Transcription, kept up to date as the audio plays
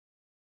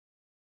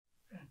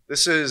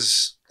This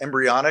is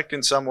embryonic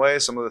in some way.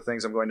 Some of the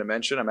things I'm going to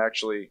mention, I'm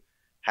actually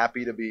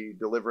happy to be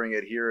delivering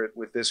it here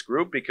with this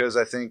group because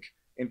I think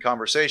in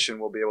conversation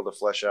we'll be able to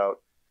flesh out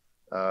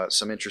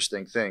some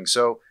interesting things.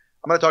 So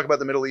I'm going to talk about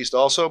the Middle East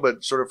also,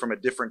 but sort of from a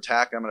different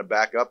tack. I'm going to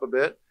back up a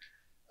bit.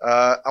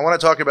 I want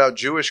to talk about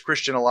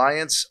Jewish-Christian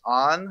alliance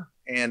on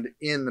and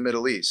in the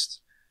Middle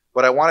East.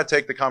 But I want to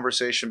take the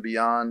conversation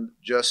beyond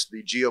just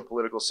the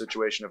geopolitical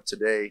situation of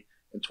today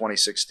in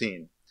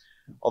 2016.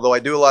 Although I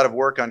do a lot of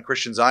work on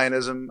Christian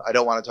Zionism, I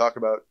don't want to talk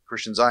about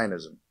Christian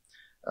Zionism.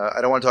 I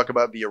don't want to talk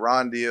about the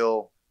Iran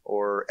deal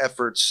or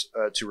efforts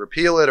to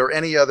repeal it or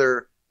any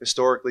other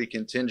historically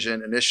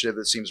contingent initiative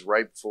that seems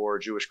ripe for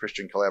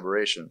Jewish-Christian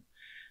collaboration.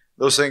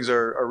 Those things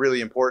are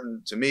really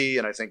important to me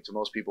and I think to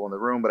most people in the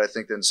room, but I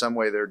think that in some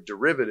way they're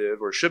derivative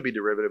or should be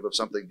derivative of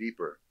something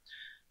deeper.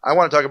 I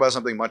want to talk about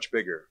something much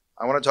bigger.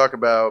 I want to talk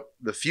about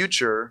the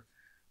future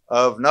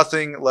of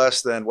nothing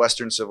less than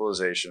Western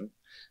civilization,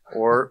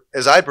 or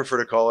as I prefer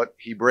to call it,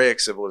 Hebraic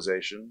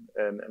civilization,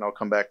 and I'll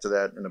come back to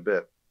that in a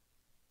bit.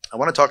 I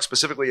want to talk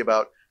specifically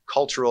about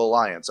cultural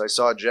alliance. I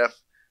saw,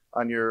 Jeff,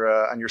 on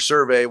your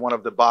survey, one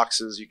of the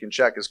boxes you can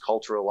check is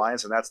cultural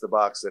alliance, and that's the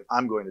box that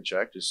I'm going to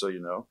check, just so you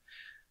know.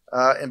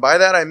 And by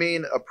that I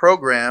mean a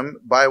program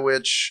by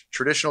which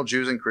traditional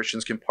Jews and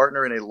Christians can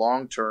partner in a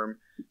long-term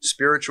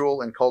spiritual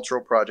and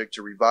cultural project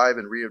to revive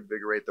and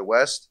reinvigorate the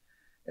West,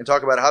 and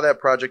talk about how that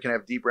project can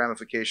have deep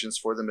ramifications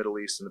for the Middle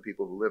East and the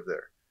people who live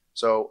there.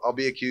 So I'll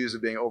be accused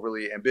of being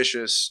overly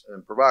ambitious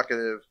and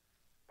provocative,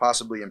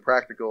 possibly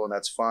impractical, and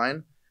that's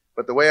fine.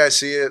 But the way I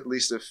see it, at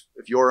least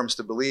if Yoram's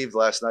to believe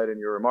last night in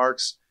your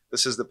remarks,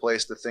 this is the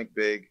place to think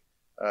big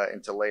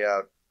and to lay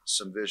out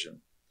some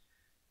vision.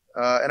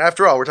 And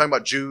after all, we're talking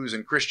about Jews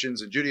and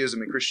Christians and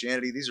Judaism and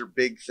Christianity. These are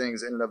big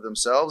things in and of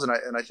themselves,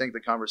 and I think the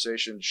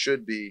conversation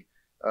should be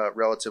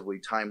relatively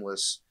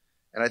timeless.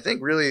 And I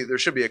think really there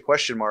should be a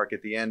question mark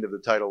at the end of the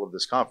title of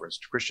this conference,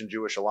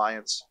 Christian-Jewish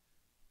Alliance,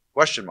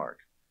 question mark.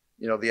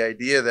 You know, the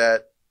idea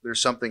that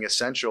there's something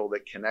essential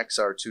that connects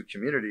our two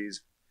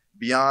communities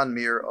beyond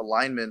mere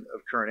alignment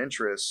of current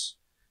interests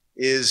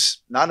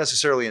is not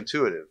necessarily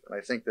intuitive. And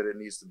I think that it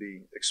needs to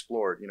be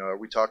explored. You know, are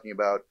we talking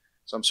about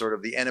some sort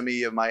of the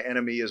enemy of my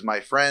enemy is my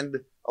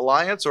friend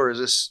alliance, or is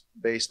this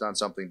based on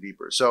something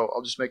deeper? So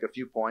I'll just make a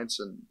few points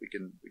and we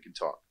can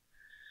talk.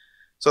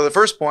 So the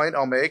first point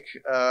I'll make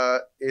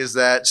is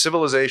that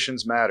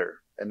civilizations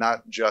matter and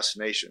not just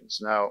nations.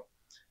 Now,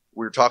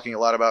 we're talking a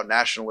lot about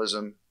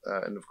nationalism,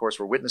 and of course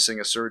we're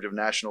witnessing a surge of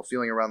national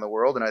feeling around the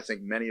world, and I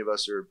think many of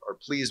us are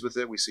pleased with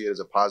it. We see it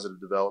as a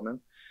positive development,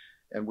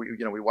 and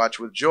we watch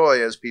with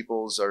joy as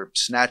peoples are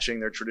snatching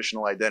their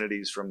traditional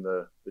identities from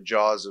the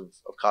jaws of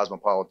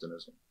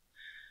cosmopolitanism.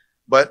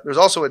 But there's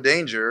also a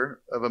danger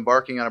of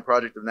embarking on a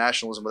project of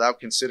nationalism without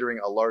considering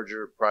a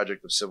larger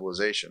project of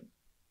civilization.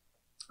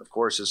 Of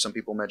course, as some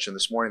people mentioned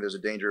this morning, there's a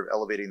danger of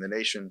elevating the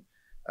nation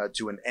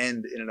to an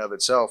end in and of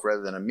itself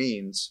rather than a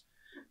means.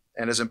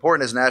 And as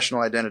important as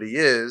national identity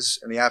is,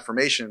 and the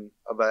affirmation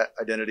of that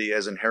identity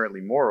as inherently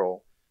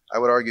moral, I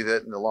would argue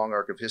that in the long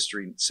arc of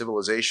history,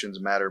 civilizations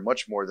matter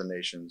much more than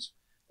nations,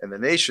 and the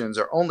nations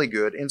are only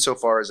good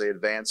insofar as they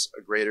advance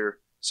a greater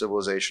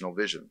civilizational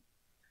vision.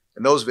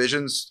 And those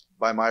visions,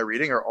 by my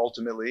reading, are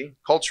ultimately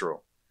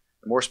cultural.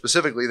 And more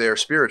specifically, they are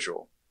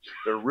spiritual.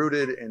 They're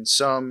rooted in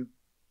some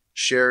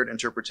shared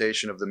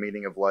interpretation of the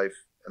meaning of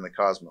life and the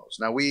cosmos.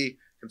 Now, we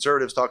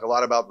conservatives talk a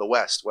lot about the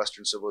West,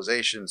 Western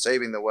civilization,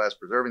 saving the West,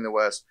 preserving the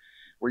West.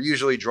 We're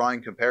usually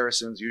drawing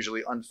comparisons,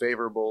 usually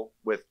unfavorable,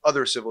 with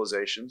other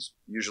civilizations,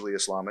 usually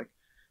Islamic.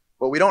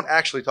 But we don't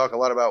actually talk a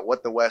lot about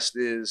what the West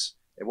is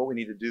and what we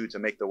need to do to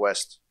make the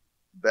West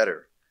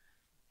better.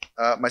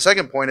 My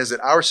second point is that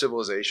our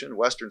civilization,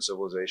 Western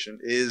civilization,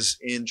 is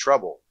in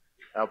trouble.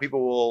 Now, people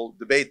will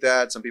debate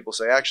that. Some people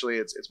say, actually,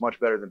 it's much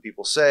better than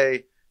people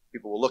say.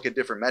 People will look at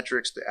different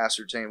metrics to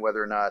ascertain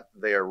whether or not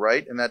they are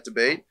right in that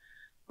debate.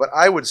 But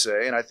I would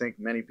say, and I think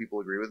many people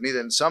agree with me,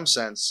 that in some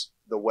sense,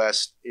 the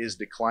West is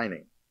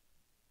declining.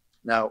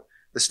 Now,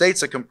 the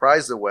states that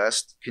comprise the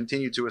West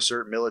continue to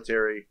assert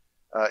military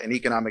and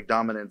economic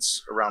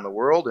dominance around the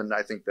world, and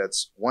I think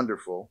that's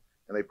wonderful,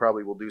 and they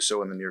probably will do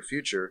so in the near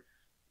future.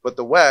 But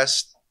the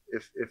West,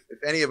 if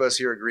any of us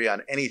here agree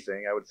on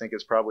anything, I would think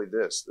it's probably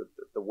this, that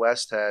the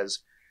West has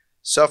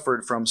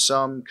suffered from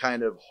some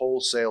kind of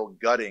wholesale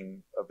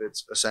gutting of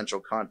its essential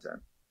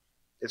content.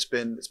 It's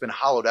been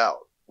hollowed out.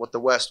 What the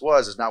West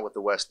was is not what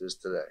the West is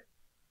today.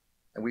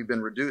 And we've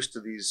been reduced to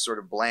these sort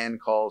of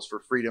bland calls for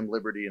freedom,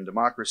 liberty, and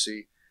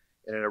democracy.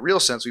 And in a real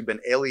sense, we've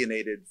been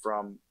alienated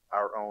from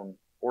our own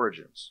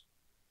origins.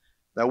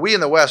 Now, we in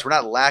the West, we're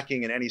not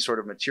lacking in any sort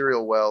of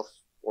material wealth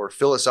or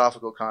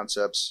philosophical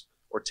concepts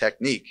or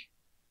technique.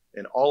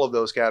 In all of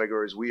those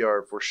categories, we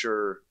are for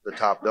sure the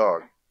top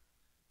dog.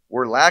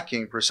 We're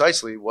lacking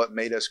precisely what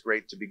made us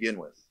great to begin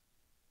with.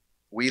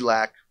 We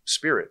lack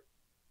spirit.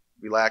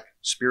 We lack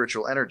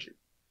spiritual energy.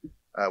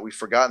 We've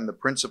forgotten the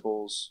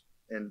principles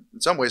and,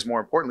 in some ways, more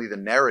importantly, the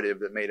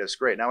narrative that made us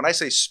great. Now, when I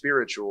say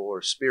spiritual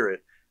or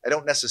spirit, I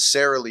don't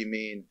necessarily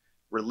mean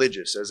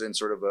religious, as in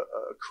sort of a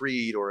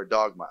creed or a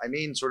dogma. I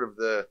mean sort of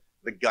the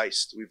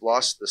Geist. We've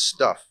lost the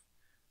stuff,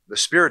 the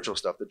spiritual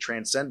stuff, the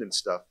transcendent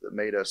stuff that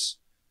made us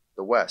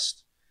the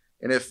West.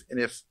 And if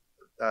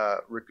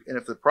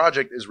the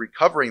project is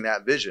recovering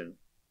that vision,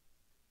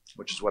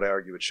 which is what I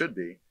argue it should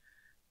be,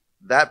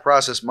 that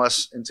process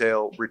must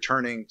entail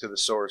returning to the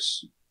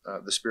source,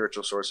 the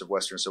spiritual source of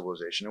Western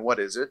civilization. And what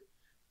is it?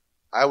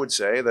 I would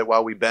say that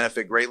while we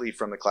benefit greatly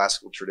from the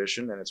classical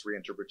tradition and its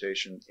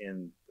reinterpretation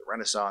in the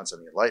Renaissance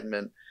and the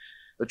Enlightenment,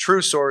 the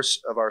true source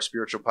of our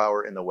spiritual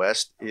power in the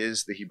West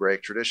is the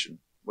Hebraic tradition,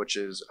 which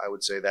is, I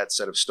would say, that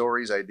set of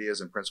stories, ideas,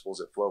 and principles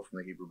that flow from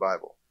the Hebrew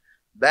Bible.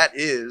 That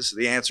is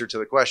the answer to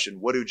the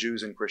question, what do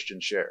Jews and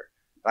Christians share?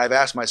 I've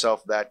asked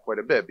myself that quite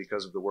a bit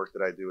because of the work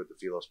that I do at the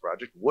Philos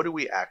Project. What do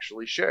we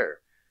actually share?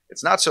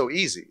 It's not so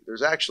easy.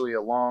 There's actually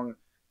a long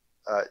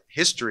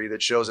history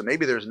that shows that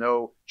maybe there's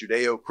no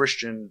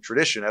Judeo-Christian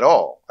tradition at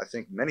all. I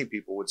think many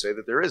people would say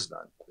that there is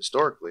none.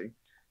 Historically,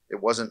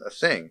 it wasn't a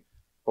thing.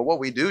 But what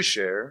we do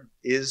share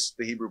is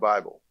the Hebrew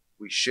Bible.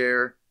 We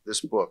share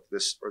this book,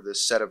 this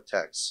set of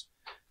texts.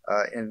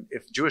 And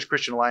if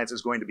Jewish-Christian Alliance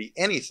is going to be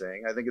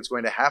anything, I think it's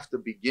going to have to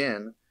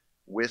begin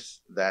with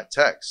that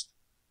text.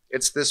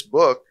 It's this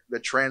book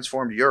that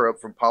transformed Europe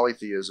from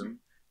polytheism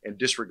and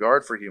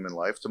disregard for human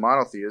life to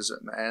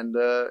monotheism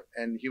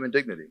and human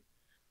dignity.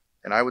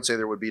 And I would say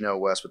there would be no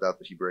West without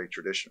the Hebraic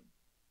tradition.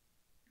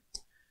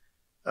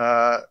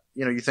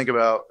 You think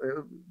about,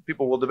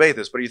 people will debate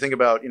this, but you think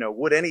about,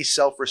 would any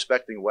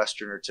self-respecting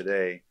Westerner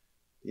today,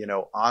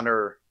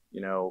 honor,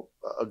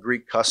 a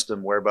Greek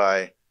custom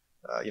whereby,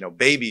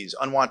 babies,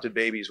 unwanted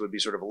babies would be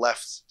sort of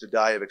left to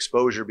die of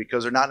exposure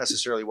because they're not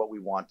necessarily what we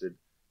wanted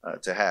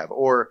to have.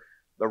 Or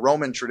the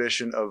Roman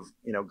tradition of,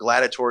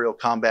 gladiatorial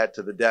combat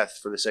to the death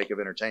for the sake of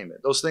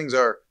entertainment. Those things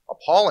are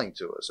appalling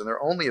to us, and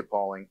they're only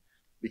appalling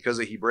because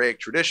the Hebraic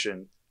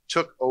tradition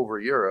took over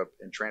Europe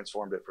and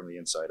transformed it from the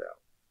inside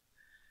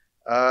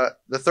out.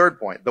 The third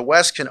point, the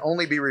West can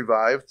only be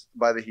revived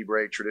by the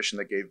Hebraic tradition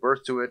that gave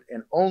birth to it,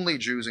 and only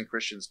Jews and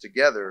Christians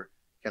together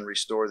can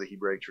restore the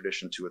Hebraic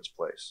tradition to its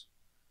place.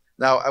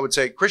 Now, I would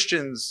say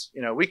Christians,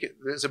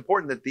 it's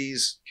important that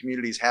these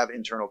communities have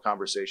internal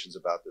conversations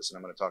about this, and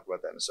I'm going to talk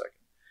about that in a second.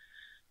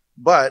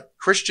 But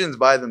Christians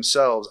by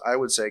themselves, I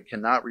would say,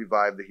 cannot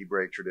revive the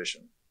Hebraic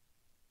tradition.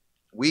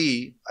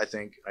 I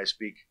think, I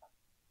speak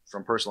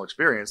from personal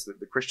experience, that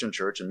the Christian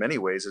church in many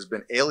ways has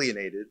been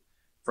alienated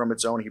from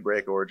its own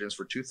Hebraic origins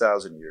for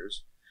 2,000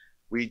 years.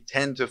 We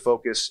tend to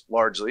focus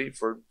largely,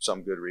 for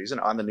some good reason,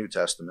 on the New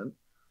Testament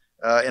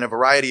and a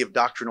variety of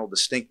doctrinal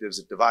distinctives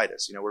that divide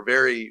us. We're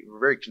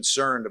very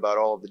concerned about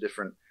all of the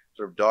different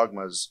sort of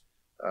dogmas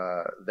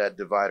that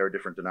divide our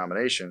different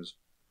denominations.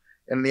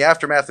 And in the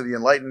aftermath of the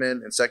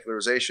Enlightenment and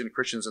secularization,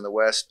 Christians in the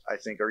West, I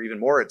think, are even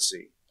more at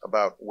sea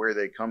about where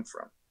they come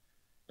from.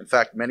 In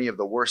fact, many of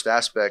the worst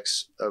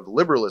aspects of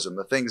liberalism,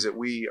 the things that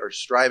we are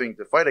striving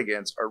to fight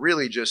against, are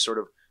really just sort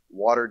of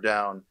watered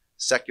down,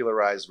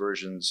 secularized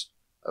versions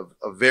of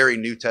a very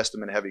New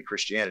Testament heavy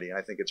Christianity. And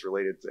I think it's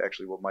related to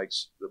actually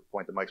the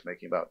point that Mike's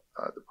making about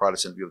the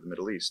Protestant view of the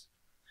Middle East.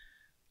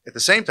 At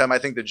the same time, I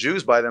think the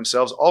Jews by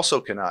themselves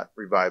also cannot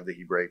revive the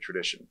Hebraic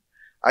tradition.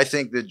 I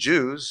think that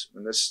Jews,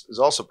 and this is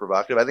also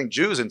provocative, I think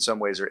Jews in some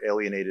ways are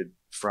alienated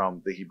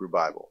from the Hebrew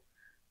Bible.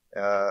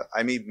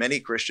 I meet many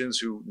Christians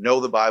who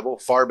know the Bible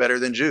far better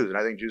than Jews, and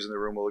I think Jews in the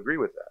room will agree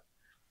with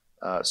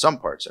that. Some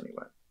parts,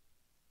 anyway.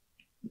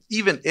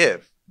 Even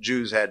if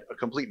Jews had a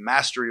complete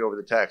mastery over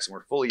the text and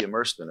were fully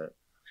immersed in it,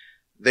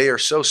 they are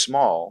so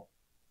small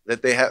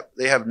that they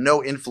have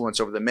no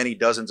influence over the many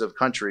dozens of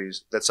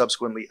countries that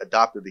subsequently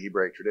adopted the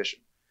Hebraic tradition.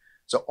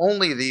 So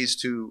only these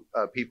two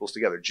peoples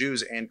together,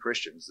 Jews and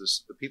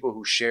Christians, the people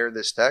who share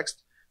this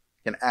text,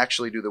 can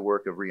actually do the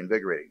work of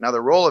reinvigorating. Now,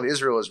 the role of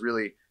Israel is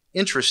really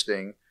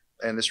interesting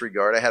in this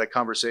regard. I had a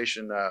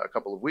conversation a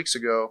couple of weeks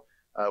ago.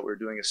 We were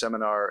doing a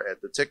seminar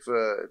at the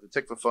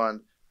Tikva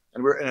Fund,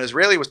 and an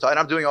Israeli was talking.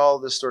 I'm doing all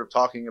this sort of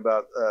talking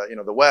about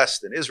the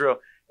West and Israel,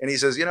 and he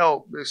says,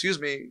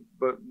 excuse me,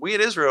 but we in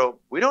Israel,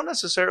 we don't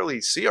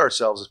necessarily see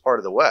ourselves as part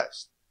of the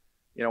West.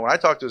 When I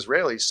talk to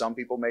Israelis, some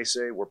people may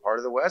say we're part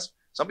of the West.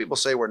 Some people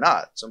say we're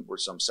not. We're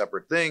some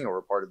separate thing, or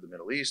we're part of the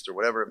Middle East, or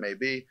whatever it may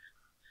be.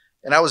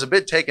 And I was a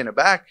bit taken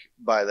aback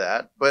by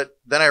that, but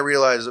then I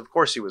realized, of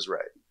course, he was right.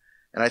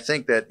 And I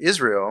think that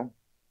Israel,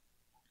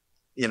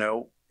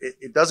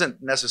 it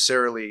doesn't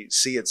necessarily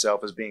see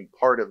itself as being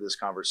part of this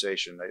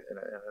conversation. And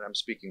I'm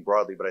speaking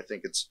broadly, but I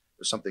think there's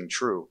something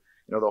true.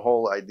 The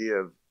whole idea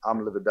of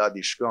Am Levedad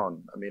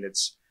Yishkon. I mean,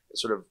 it's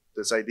sort of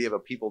this idea of a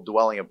people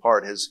dwelling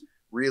apart has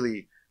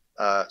really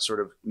sort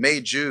of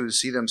made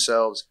Jews see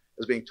themselves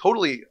as being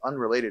totally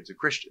unrelated to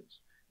Christians.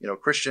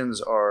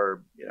 Christians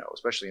are,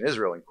 especially in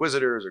Israel,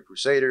 inquisitors or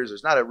crusaders.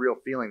 There's not a real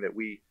feeling that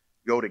we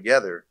go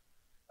together.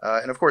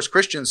 And of course,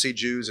 Christians see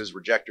Jews as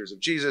rejectors of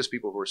Jesus,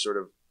 people who are sort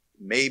of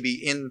maybe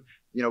in,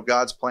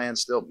 God's plan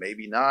still,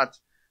 maybe not.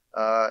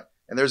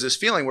 And there's this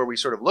feeling where we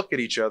sort of look at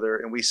each other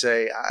and we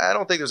say, I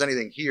don't think there's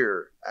anything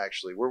here,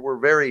 actually. We're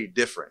very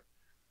different.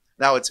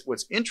 Now,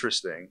 what's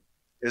interesting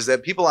is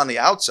that people on the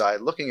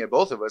outside looking at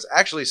both of us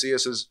actually see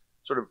us as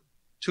sort of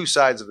two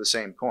sides of the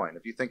same coin.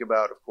 If you think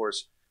about, of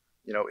course,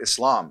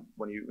 Islam,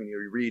 when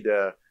you read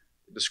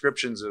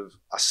descriptions of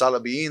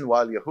As-Salabiyin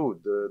wal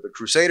Yahud, the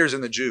Crusaders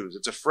and the Jews,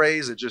 it's a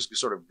phrase that just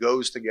sort of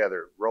goes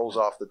together, rolls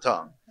off the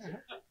tongue.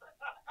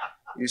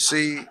 You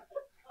see,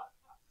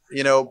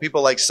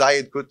 people like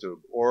Sayyid Qutb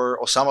or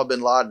Osama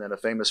bin Laden in a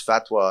famous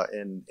fatwa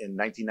in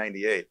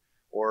 1998,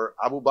 or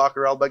Abu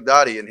Bakr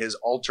al-Baghdadi in his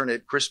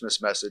alternate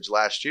Christmas message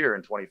last year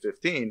in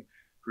 2015,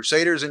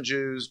 Crusaders and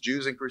Jews,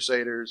 Jews and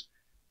Crusaders,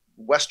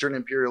 Western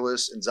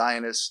imperialists and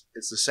Zionists,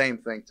 it's the same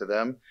thing to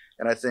them.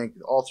 And I think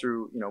all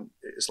through,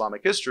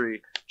 Islamic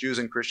history, Jews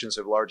and Christians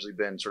have largely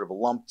been sort of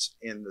lumped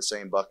in the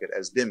same bucket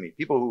as dhimmi,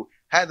 people who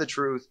had the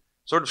truth,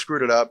 sort of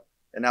screwed it up,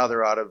 and now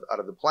they're out of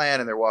the plan,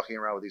 and they're walking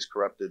around with these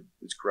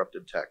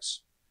corrupted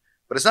texts.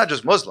 But it's not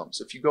just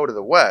Muslims. If you go to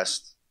the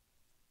West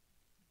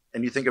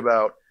and you think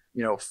about,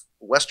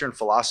 Western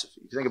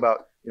philosophy, you think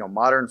about,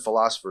 modern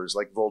philosophers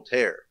like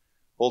Voltaire.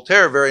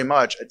 Voltaire very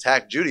much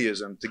attacked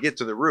Judaism to get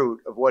to the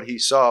root of what he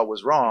saw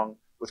was wrong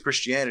with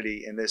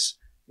Christianity and this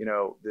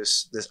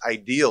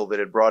ideal that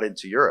it brought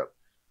into Europe.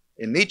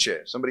 In Nietzsche,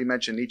 somebody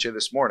mentioned Nietzsche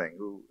this morning,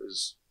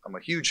 I'm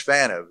a huge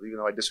fan of, even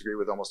though I disagree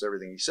with almost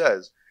everything he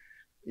says.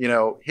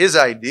 His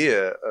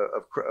idea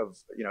of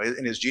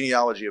in his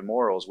genealogy of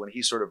morals, when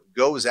he sort of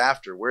goes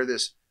after where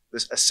this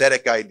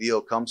ascetic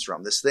ideal comes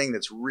from, this thing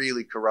that's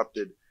really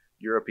corrupted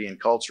European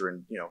culture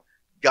and,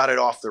 got it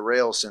off the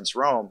rails since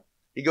Rome,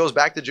 he goes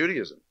back to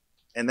Judaism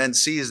and then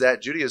sees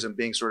that Judaism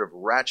being sort of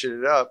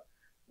ratcheted up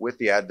with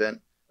the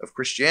advent of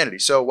Christianity.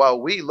 So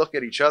while we look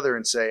at each other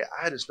and say,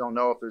 I just don't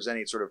know if there's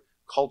any sort of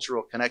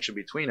cultural connection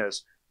between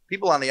us,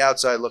 people on the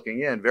outside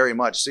looking in very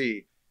much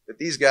see that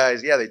these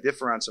guys, they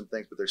differ on some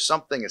things, but there's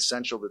something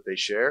essential that they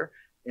share,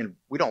 and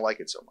we don't like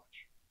it so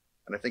much.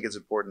 And I think it's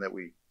important that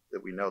we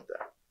note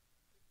that.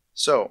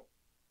 So,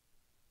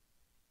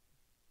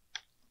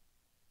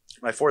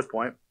 my fourth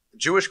point,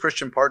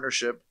 Jewish-Christian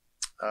partnership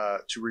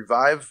to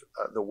revive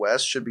the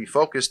West should be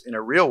focused in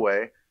a real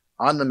way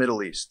on the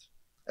Middle East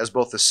as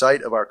both the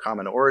site of our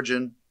common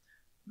origin,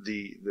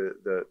 the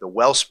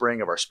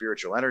wellspring of our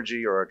spiritual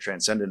energy or our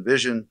transcendent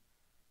vision,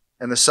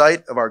 and the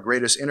site of our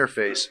greatest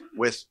interface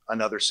with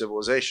another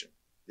civilization,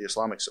 the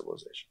Islamic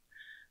civilization.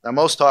 Now,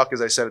 most talk,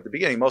 as I said at the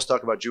beginning, most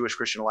talk about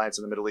Jewish-Christian alliance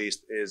in the Middle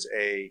East is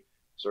a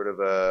sort of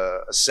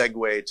a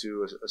segue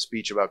to a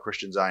speech about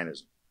Christian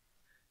Zionism.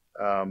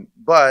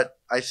 But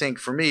I think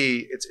for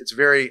me, it's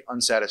very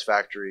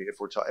unsatisfactory if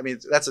we're talking.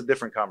 That's a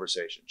different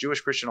conversation.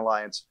 Jewish-Christian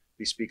alliance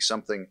bespeaks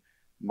something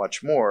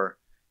much more.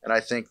 And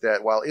I think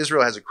that while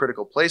Israel has a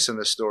critical place in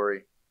this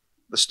story,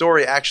 the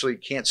story actually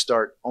can't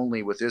start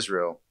only with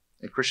Israel.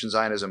 And Christian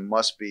Zionism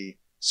must be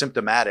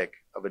symptomatic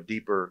of a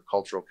deeper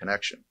cultural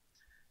connection.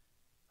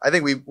 I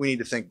think we need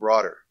to think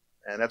broader.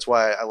 And that's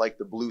why I like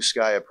the blue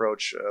sky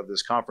approach of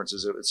this conference.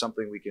 It's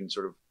something we can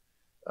sort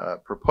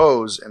of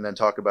propose and then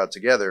talk about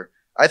together.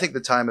 I think the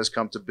time has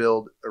come to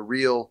build a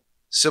real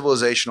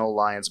civilizational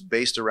alliance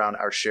based around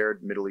our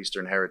shared Middle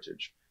Eastern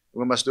heritage.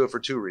 And we must do it for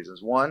two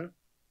reasons. One,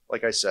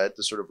 like I said,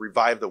 to sort of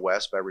revive the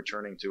West by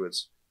returning to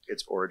its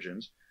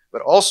origins,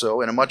 but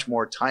also in a much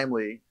more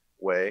timely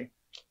way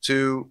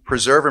to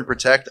preserve and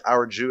protect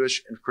our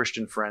Jewish and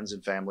Christian friends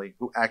and family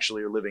who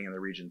actually are living in the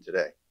region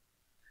today.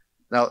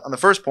 Now, on the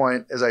first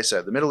point, as I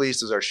said, the Middle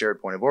East is our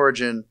shared point of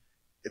origin.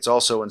 It's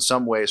also in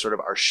some way sort of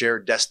our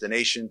shared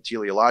destination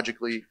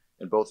teleologically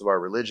in both of our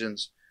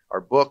religions. Our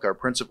book, our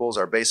principles,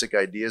 our basic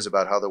ideas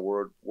about how the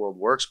world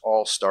works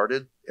all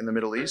started in the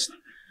Middle East.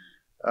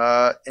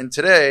 And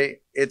today,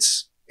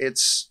 it's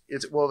as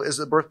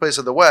the birthplace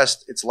of the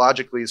West, it's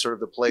logically sort of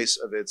the place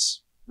of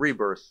its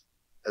rebirth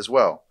as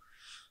well.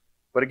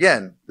 But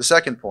again, the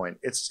second point,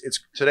 it's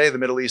today the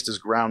Middle East is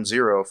ground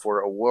zero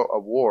for a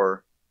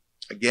war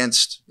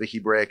against the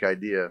Hebraic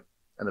idea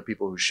and the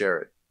people who share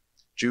it.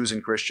 Jews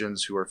and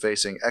Christians who are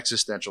facing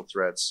existential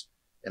threats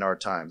in our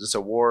times. It's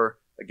a war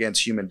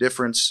against human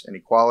difference and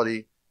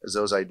equality as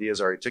those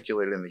ideas are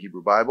articulated in the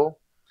Hebrew Bible.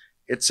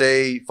 It's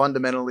a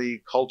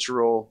fundamentally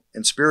cultural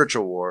and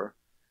spiritual war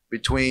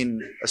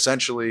between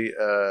essentially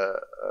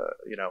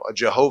a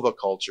Jehovah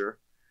culture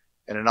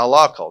and an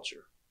Allah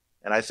culture.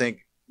 And I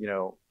think,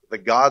 the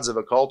gods of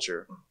a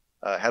culture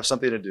have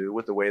something to do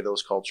with the way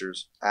those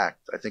cultures act.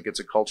 I think it's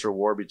a cultural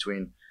war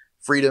between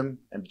freedom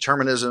and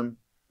determinism,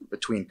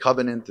 between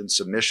covenant and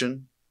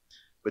submission,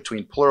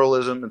 between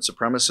pluralism and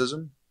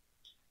supremacism,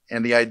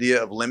 and the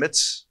idea of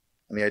limits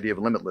and the idea of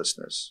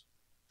limitlessness.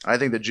 I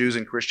think that Jews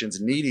and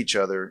Christians need each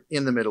other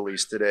in the Middle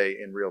East today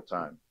in real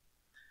time.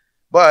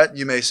 But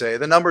you may say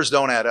the numbers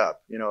don't add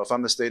up. If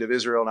I'm the state of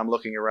Israel and I'm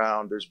looking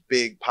around, there's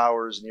big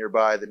powers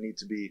nearby that need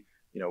to be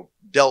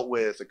dealt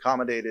with,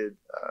 accommodated,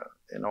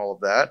 and all of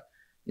that.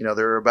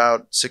 There are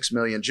about 6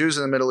 million Jews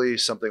in the Middle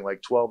East, something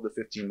like 12 to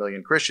 15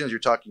 million Christians. You're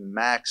talking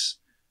max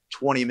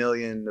 20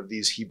 million of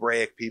these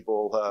Hebraic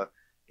people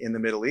in the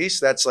Middle East.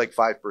 That's like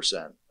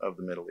 5% of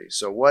the Middle East.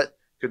 So what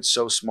could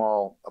so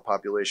small a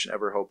population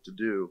ever hope to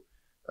do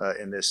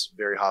in this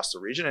very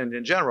hostile region? And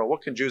in general,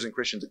 what can Jews and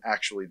Christians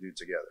actually do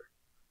together?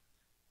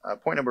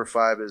 Point number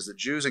 5 is that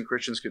Jews and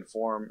Christians can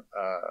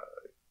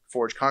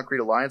forge concrete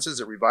alliances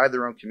that revive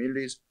their own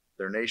communities,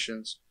 their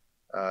nations,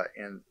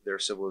 and their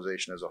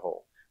civilization as a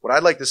whole. What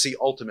I'd like to see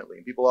ultimately,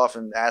 and people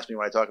often ask me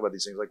when I talk about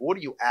these things, like, what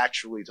are you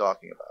actually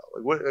talking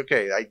about? Like,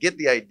 okay, I get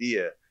the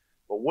idea,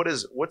 but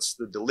what's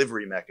the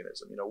delivery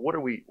mechanism? What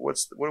do we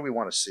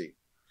want to see?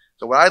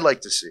 So what I'd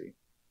like to see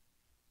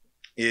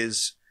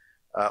is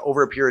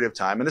over a period of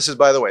time, and this is,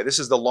 by the way, this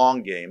is the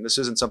long game. This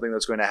isn't something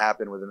that's going to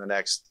happen within the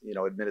next,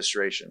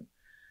 administration.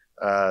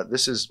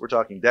 We're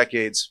talking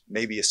decades,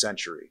 maybe a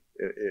century,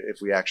 if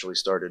we actually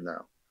started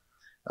now.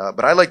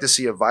 But I'd like to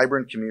see a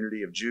vibrant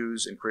community of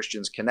Jews and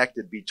Christians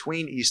connected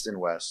between East and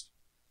West,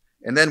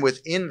 and then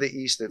within the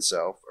East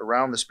itself,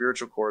 around the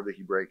spiritual core of the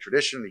Hebraic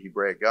tradition, the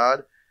Hebraic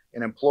God,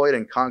 and employed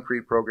in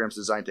concrete programs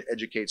designed to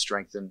educate,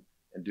 strengthen,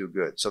 and do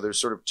good. So there's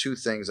sort of 2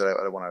 things that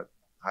I want to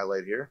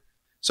highlight here.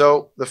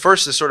 So the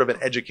first is sort of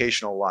an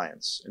educational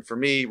alliance. And for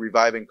me,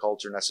 reviving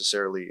culture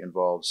necessarily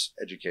involves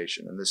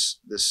education. And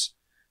this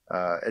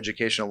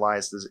educational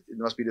alliance, it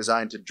must be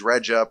designed to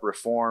dredge up,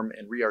 reform,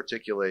 and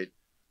re-articulate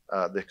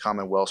the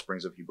common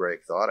wellsprings of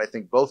Hebraic thought. I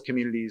think both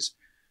communities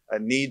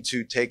need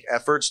to take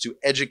efforts to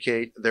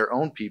educate their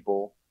own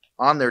people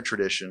on their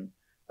tradition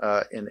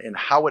and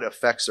how it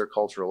affects their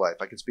cultural life.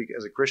 I can speak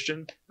as a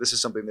Christian. This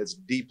is something that's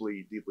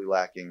deeply, deeply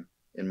lacking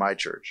in my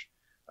church.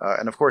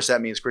 And of course,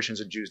 that means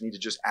Christians and Jews need to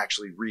just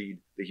actually read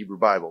the Hebrew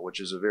Bible, which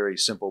is a very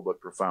simple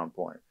but profound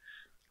point.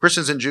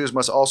 Christians and Jews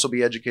must also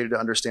be educated to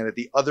understand that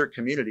the other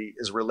community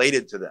is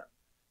related to them.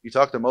 You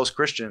talk to most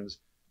Christians,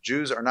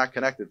 Jews are not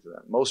connected to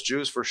them. Most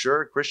Jews, for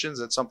sure.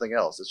 Christians, that's something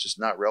else. It's just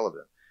not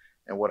relevant.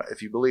 And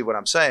if you believe what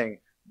I'm saying,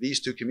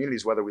 these 2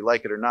 communities, whether we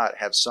like it or not,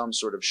 have some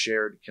sort of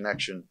shared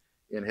connection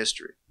in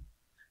history.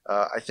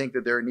 I think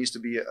that there needs to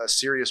be a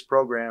serious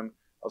program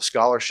of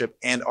scholarship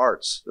and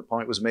arts. The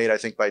point was made, I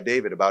think, by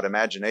David about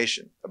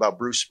imagination, about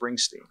Bruce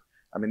Springsteen.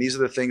 I mean, these are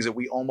the things that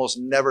we almost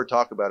never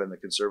talk about in the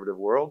conservative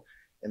world.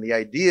 And the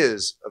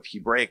ideas of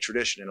Hebraic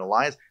tradition and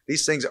alliance,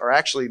 these things are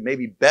actually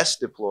maybe best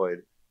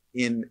deployed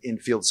in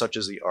fields such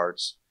as the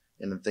arts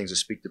and the things that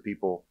speak to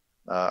people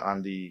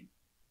on the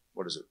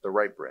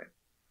right brain.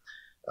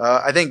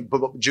 I think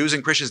Jews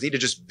and Christians need to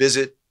just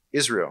visit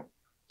Israel.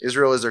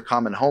 Israel is their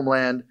common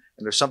homeland,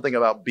 and there's something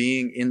about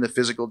being in the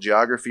physical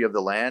geography of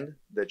the land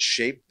that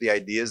shaped the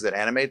ideas that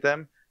animate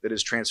them that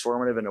is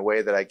transformative in a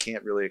way that I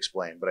can't really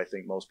explain, but I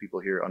think most people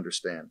here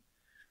understand.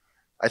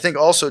 I think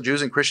also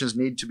Jews and Christians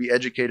need to be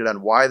educated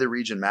on why the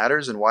region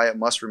matters and why it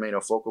must remain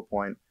a focal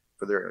point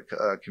for their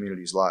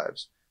communities'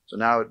 lives. So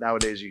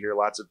nowadays you hear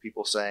lots of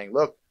people saying,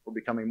 look, we're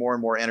becoming more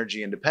and more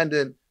energy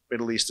independent.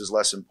 Middle East is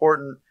less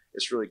important.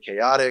 It's really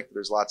chaotic.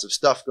 There's lots of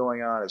stuff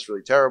going on. It's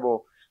really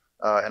terrible.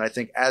 And I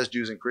think as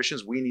Jews and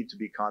Christians, we need to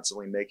be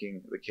constantly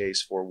making the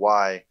case for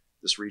why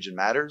this region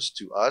matters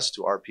to us,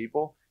 to our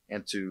people,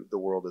 and to the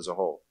world as a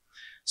whole.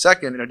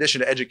 Second, in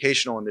addition to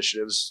educational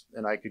initiatives,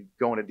 and I could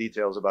go into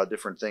details about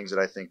different things that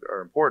I think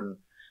are important,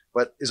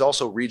 but is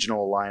also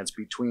regional alliance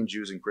between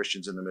Jews and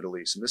Christians in the Middle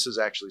East. And this is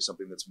actually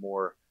something that's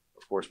more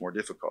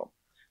difficult.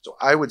 So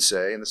I would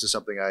say, and this is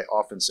something I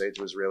often say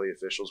to Israeli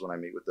officials when I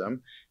meet with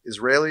them,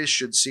 Israelis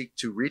should seek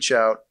to reach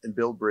out and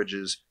build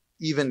bridges,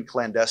 even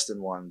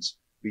clandestine ones,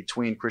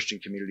 between Christian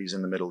communities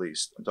in the Middle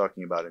East. I'm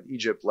talking about in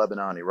Egypt,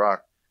 Lebanon,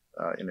 Iraq,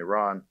 in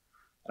Iran.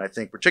 And I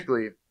think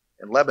particularly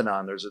in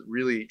Lebanon, there's a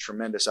really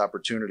tremendous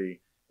opportunity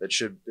that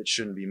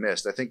shouldn't be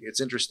missed. I think it's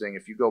interesting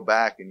if you go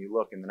back and you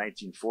look in the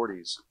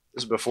 1940s,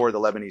 this is before the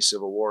Lebanese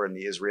Civil War and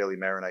the Israeli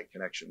Maronite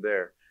connection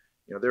there.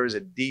 There is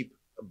a deep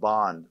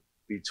bond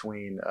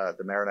between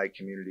the Maronite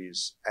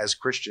communities as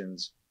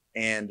Christians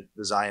and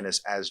the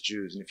Zionists as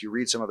Jews. And if you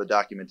read some of the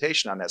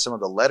documentation on that, some of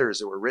the letters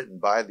that were written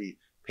by the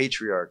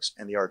patriarchs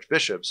and the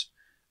archbishops,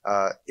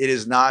 it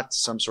is not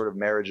some sort of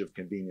marriage of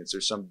convenience.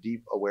 There's some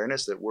deep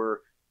awareness that we're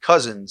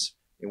cousins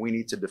and we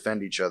need to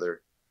defend each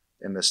other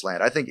in this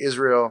land. I think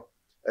Israel,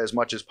 as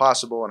much as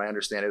possible, and I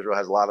understand Israel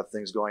has a lot of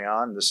things going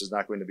on, and this is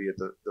not going to be at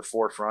the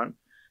forefront,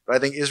 but I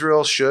think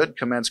Israel should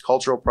commence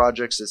cultural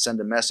projects that send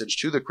a message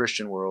to the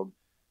Christian world,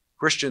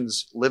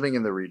 Christians living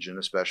in the region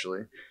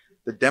especially,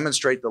 that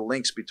demonstrate the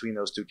links between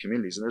those 2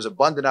 communities. And there's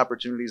abundant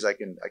opportunities. I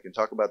can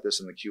talk about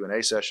this in the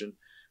Q&A session,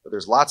 but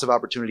there's lots of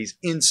opportunities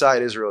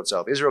inside Israel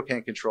itself. Israel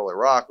can't control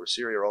Iraq or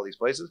Syria or all these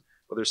places,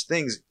 but there's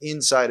things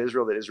inside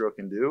Israel that Israel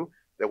can do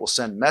that will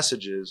send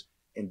messages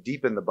and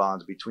deepen the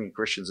bonds between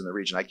Christians in the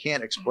region. I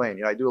can't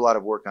explain. I do a lot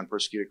of work on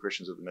persecuted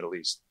Christians of the Middle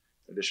East,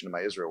 in addition to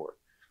my Israel work.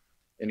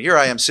 And here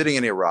I am sitting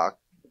in Iraq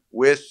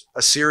with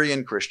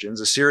Assyrian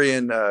Christians,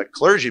 Assyrian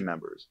clergy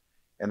members.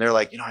 And they're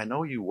like, I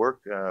know you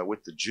work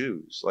with the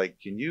Jews. Like,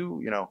 can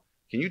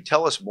you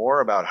tell us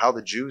more about how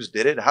the Jews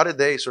did it? How did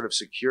they sort of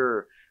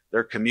secure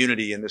their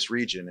community in this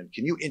region? And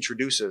can you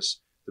introduce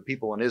us to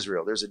people in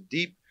Israel? There's a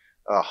deep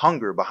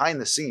hunger behind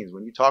the scenes.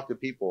 When you talk to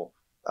people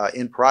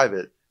in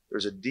private,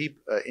 there's a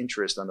deep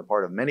interest on the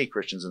part of many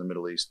Christians in the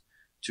Middle East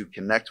to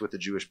connect with the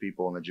Jewish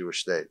people and the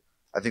Jewish state.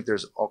 I think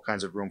there's all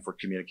kinds of room for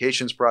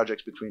communications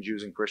projects between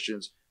Jews and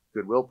Christians,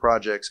 goodwill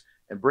projects,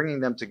 and bringing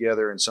them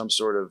together in some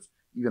sort of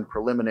even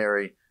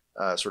preliminary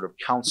sort of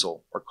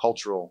council or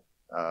cultural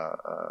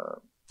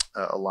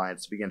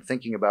alliance to begin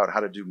thinking about how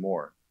to do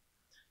more.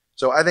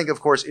 So I think, of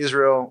course,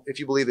 Israel, if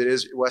you believe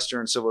that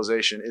Western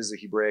civilization is the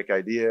Hebraic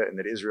idea and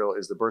that Israel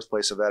is the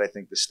birthplace of that, I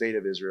think the state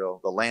of Israel,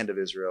 the land of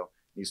Israel,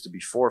 needs to be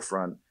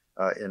forefront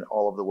in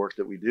all of the work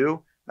that we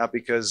do, not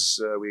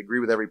because we agree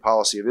with every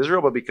policy of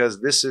Israel, but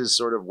because this is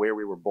sort of where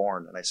we were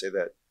born, and I say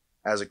that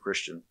as a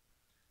Christian.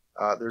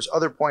 There's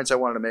other points I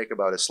wanted to make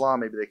about Islam.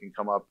 Maybe they can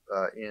come up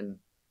in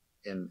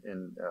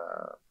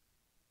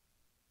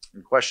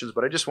questions,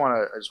 but I just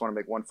want to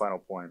make one final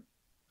point,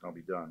 and I'll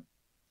be done.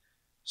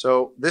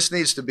 So this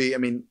needs to be, I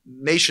mean,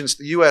 nations,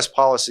 the U.S.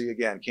 policy,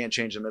 again, can't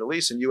change the Middle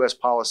East, and U.S.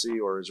 policy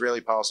or Israeli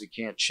policy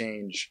can't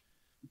change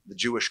the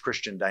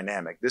Jewish-Christian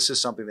dynamic. This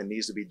is something that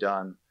needs to be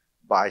done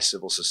by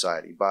civil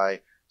society,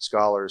 by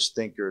scholars,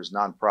 thinkers,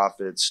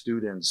 nonprofits,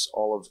 students,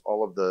 all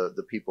of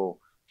the people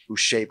who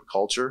shape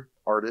culture,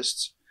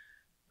 artists.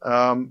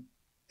 And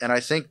I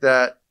think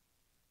that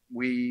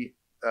we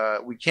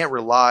can't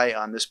rely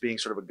on this being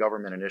sort of a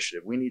government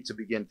initiative. We need to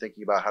begin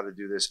thinking about how to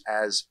do this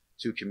as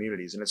two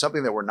communities. And it's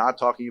something that we're not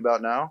talking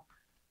about now.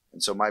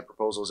 And so my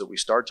proposal is that we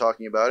start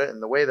talking about it. And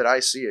the way that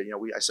I see it,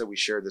 I said we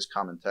share this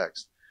common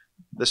text.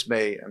 This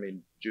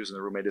Jews in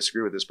the room may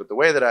disagree with this, but the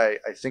way that I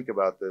think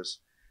about this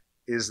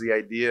is the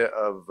idea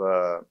of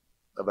a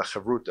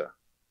chavruta.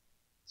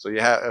 So you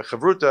have a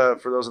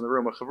chavruta, for those in the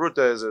room, a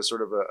chavruta is a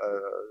sort of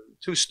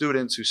two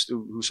students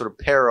who sort of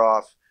pair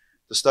off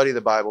to study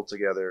the Bible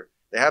together.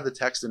 They have the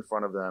text in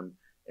front of them,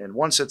 and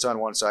one sits on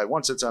one side,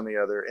 one sits on the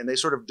other, and they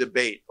sort of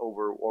debate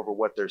over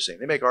what they're seeing.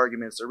 They make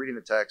arguments, they're reading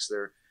the text,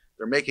 they're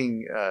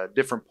making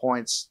different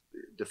points,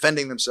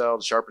 defending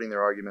themselves, sharpening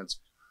their arguments.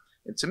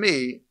 And to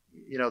me,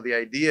 the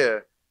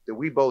idea that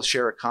we both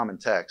share a common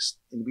text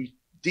and we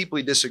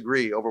deeply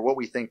disagree over what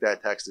we think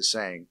that text is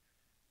saying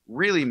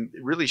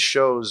really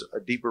shows a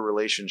deeper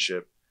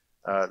relationship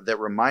that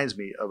reminds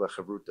me of a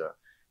chavruta.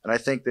 And I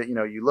think that,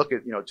 you look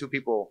at, two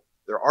people,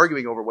 they're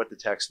arguing over what the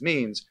text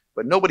means,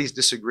 but nobody's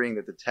disagreeing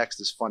that the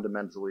text is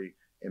fundamentally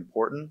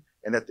important,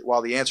 and that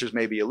while the answers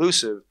may be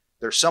elusive,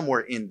 they're somewhere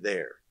in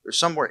there. They're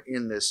somewhere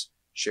in this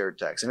shared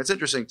text. And it's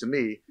interesting to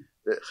me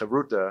that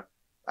chavruta,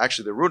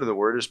 actually the root of the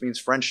word, just means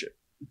friendship.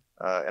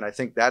 And I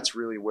think that's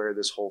really where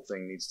this whole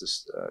thing needs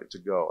to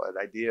go. An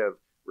idea of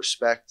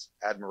respect,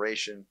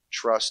 admiration,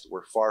 trust.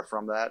 We're far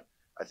from that.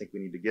 I think we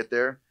need to get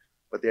there.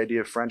 But the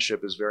idea of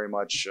friendship is very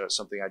much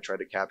something I try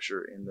to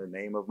capture in the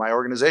name of my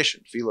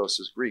organization. Philos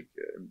is Greek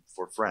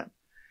for friend.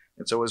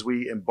 And so as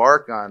we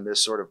embark on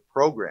this sort of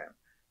program,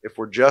 if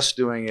we're just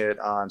doing it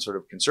on sort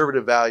of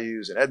conservative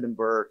values and Edmund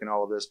Burke and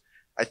all of this,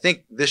 I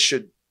think this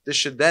should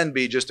then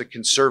be just a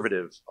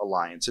conservative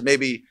alliance. And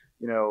maybe,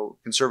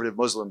 conservative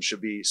Muslims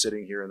should be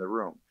sitting here in the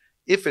room.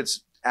 If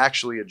it's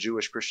actually a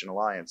Jewish-Christian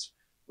alliance,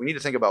 we need to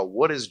think about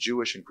what is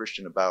Jewish and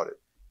Christian about it.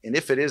 And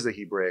if it is the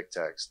Hebraic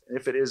text, and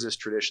if it is this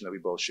tradition that we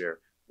both share,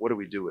 what do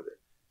we do with it?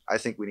 I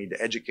think we need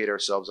to educate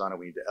ourselves on it.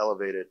 We need to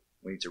elevate it.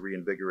 We need to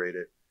reinvigorate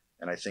it.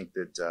 And I think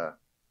that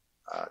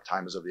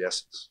time is of the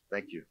essence.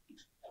 Thank you.